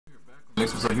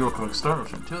Next was a Hero Comic Star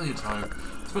Ocean Atelier Time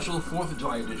Special 4th of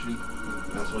July edition.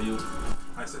 That's why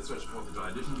I said special 4th of July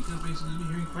edition because basically you'll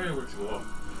be hearing fireworks go off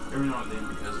every now and then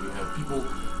because we have people,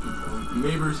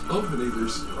 neighbors of the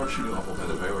neighbors are shooting off all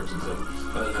kinds of fireworks and stuff.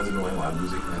 That has annoying loud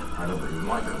music that I don't even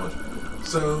like that much.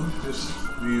 So just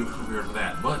be prepared for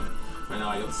that. But right now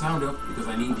I got the sound up because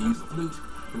I need to use the flute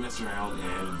to mess around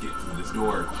and get through this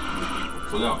door.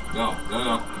 So go.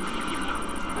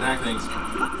 Attack things.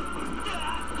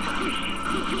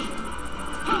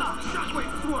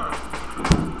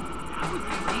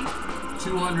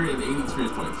 280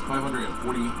 experience points,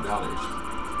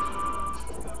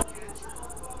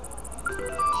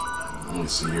 $540.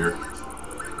 Let's see here.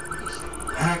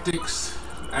 Tactics,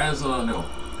 no.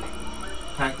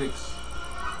 Tactics.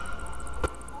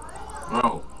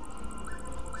 Oh.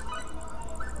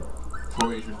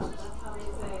 Formation.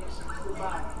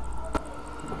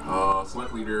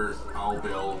 Select leader, Owl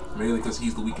Bell, mainly because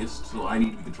he's the weakest, so I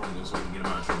need to be controlling him so I can get him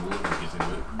out of trouble if he gets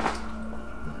into it.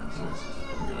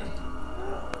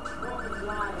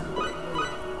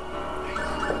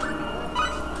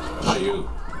 Not you.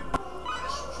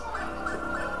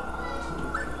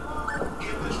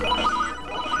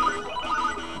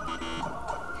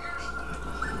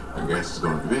 I guess it's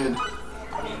going to bed.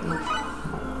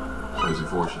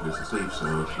 Before she goes to sleep,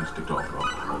 so she's ticked off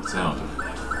all the sound.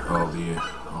 All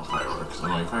fireworks.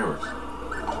 Annoying fireworks.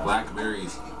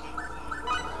 Blackberries.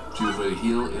 Choose way to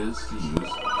heal is to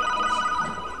use.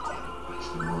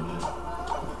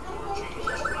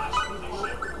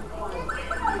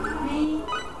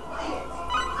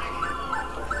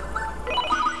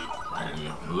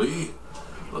 Finally,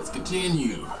 let's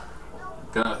continue.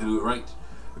 Gotta do it right.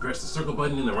 Press the circle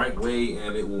button in the right way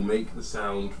and it will make the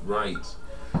sound right.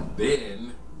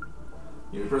 Then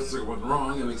you press the circle button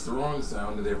wrong, it makes the wrong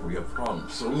sound, and therefore we have a problem.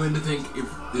 So I'm going to think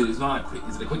if it is not a quick,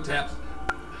 is it a quick tap?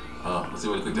 Let's see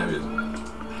what a quick tap is.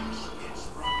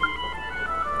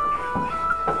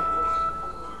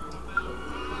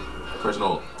 Press and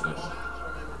hold. Yes.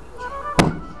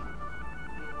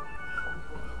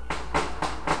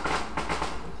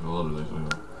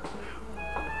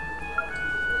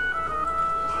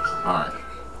 Alright.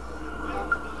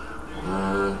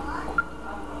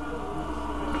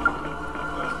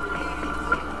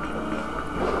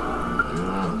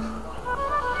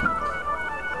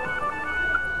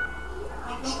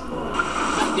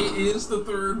 It is the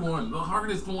third one, the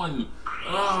hardest one.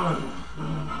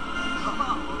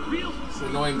 So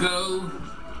going go.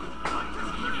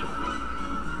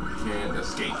 You can't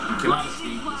escape. You cannot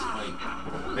escape this fight.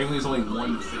 Maybe there's only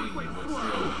one thing, but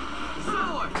still.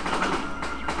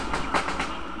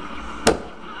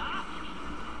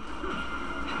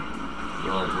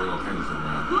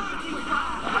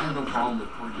 I have no problem with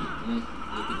party.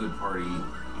 With a good party,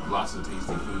 lots of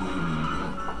tasty food,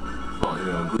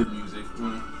 and good music.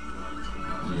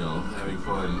 Having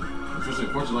fun. Especially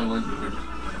unfortunately like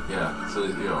yeah, so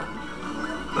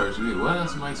there's what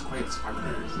else might quite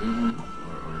spectators?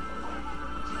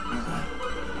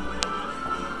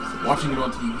 Watching it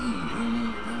on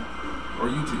TV, or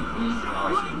YouTube.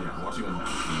 Watching on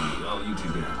TV,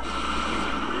 YouTube,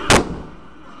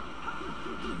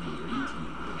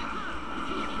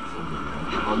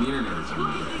 on the internet or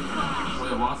something. So I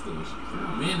lost those.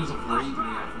 Man, there's a parade today. I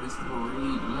missed the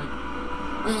parade.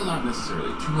 Well, not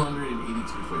necessarily.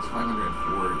 282 points,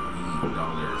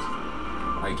 $540.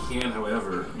 I can,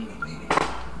 however.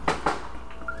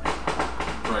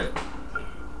 Right.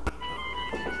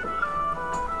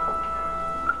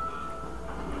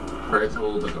 Alright, so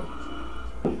we'll go.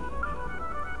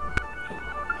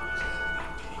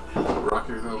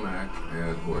 Rocker Mac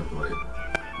and Fourth Light.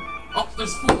 Oh,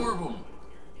 there's 4 of them!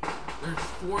 There's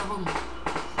 4 of them!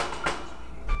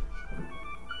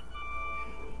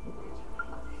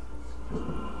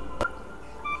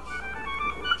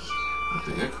 What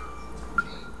the heck?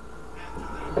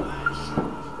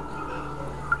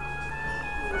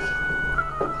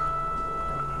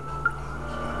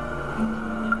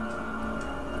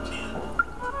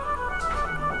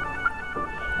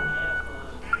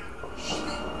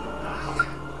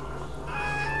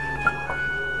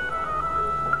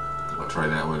 I'll try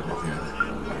that one if I can.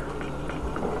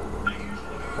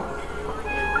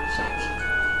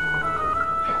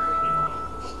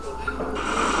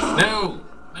 No!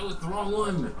 That was the wrong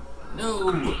one!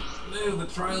 No! No, the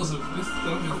trials of this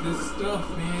stuff is this stuff,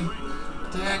 man.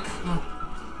 Attack!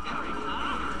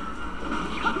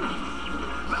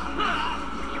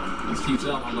 This keeps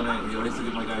up, I'm gonna have to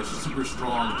get my guys super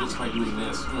strong just by doing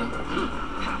this.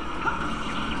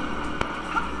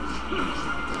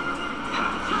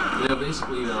 Yeah,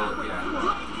 basically, though, yeah.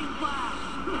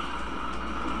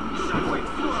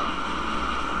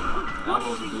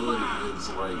 eligibility is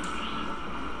like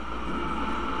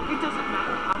It doesn't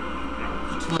matter how.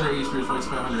 200 experience points,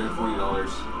 $540.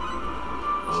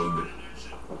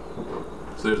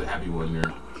 So there's a happy one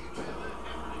there.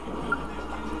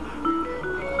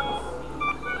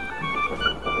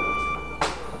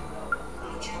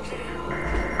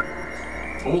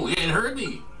 Oh, yeah, it heard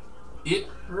me. It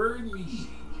heard me.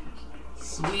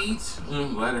 Sweet.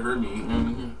 I'm glad it heard me.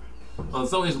 Well,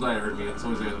 it's always glad it heard me. It's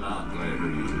always not glad it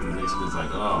heard me. Basically, it's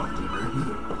like, oh.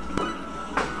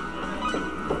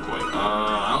 Boy,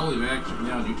 I'll be back. Check me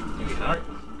out on YouTube. Alright.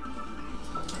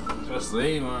 Just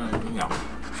say my. Yeah.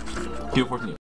 Q14.